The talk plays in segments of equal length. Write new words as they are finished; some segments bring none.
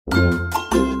Ten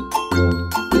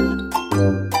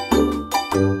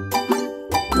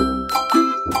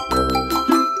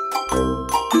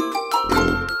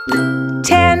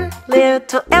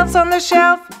little elves on the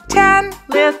shelf, 10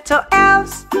 little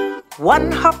elves.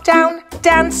 One hopped down,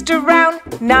 danced around,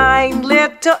 9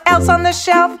 little elves on the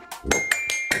shelf.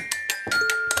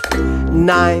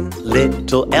 9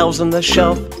 little elves on the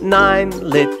shelf, 9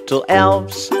 little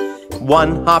elves.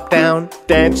 One hopped down,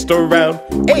 danced around,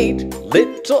 8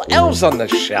 little elves on the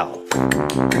shelf.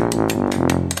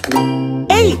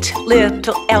 8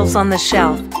 little elves on the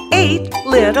shelf, 8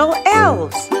 little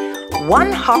elves.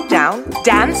 One hopped down,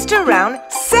 danced around,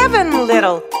 7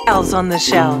 little elves on the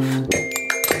shelf.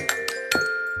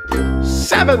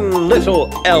 7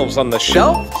 little elves on the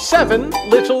shelf, 7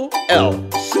 little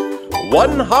elves.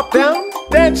 One hopped down,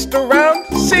 danced around,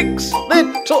 6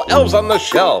 little elves on the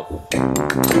shelf.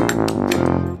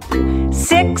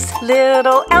 6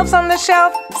 little elves on the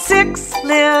shelf, 6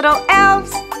 little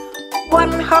elves.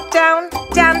 One hopped down,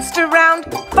 danced around,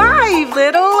 5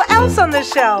 little elves on the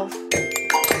shelf.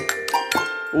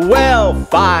 Well,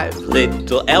 5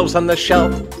 little elves on the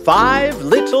shelf, 5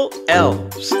 little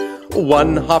elves.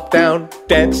 One hopped down,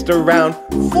 danced around,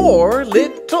 4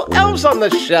 little elves on the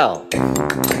shelf.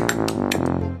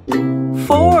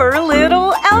 4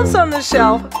 little elves on the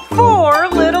shelf, 4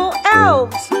 little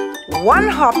elves. One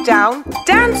hopped down,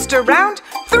 danced around,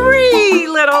 3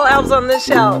 little elves on the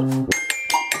shelf.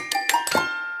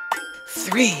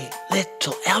 3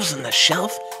 little elves on the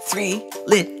shelf, 3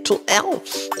 little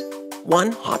elves.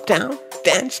 One hopped down,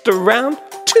 danced around,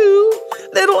 2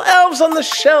 little elves on the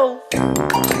shelf. 2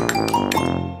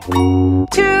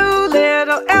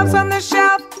 little elves on the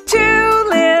shelf, 2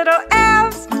 little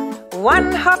elves.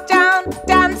 One hopped down,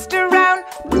 danced around,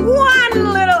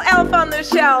 1 little elf on the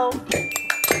shelf.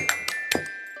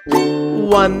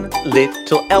 1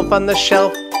 little elf on the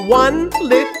shelf, 1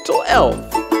 little elf.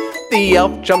 The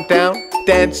elf jumped down,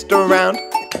 danced around.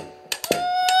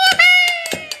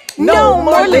 No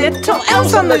more little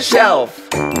elves on the shelf.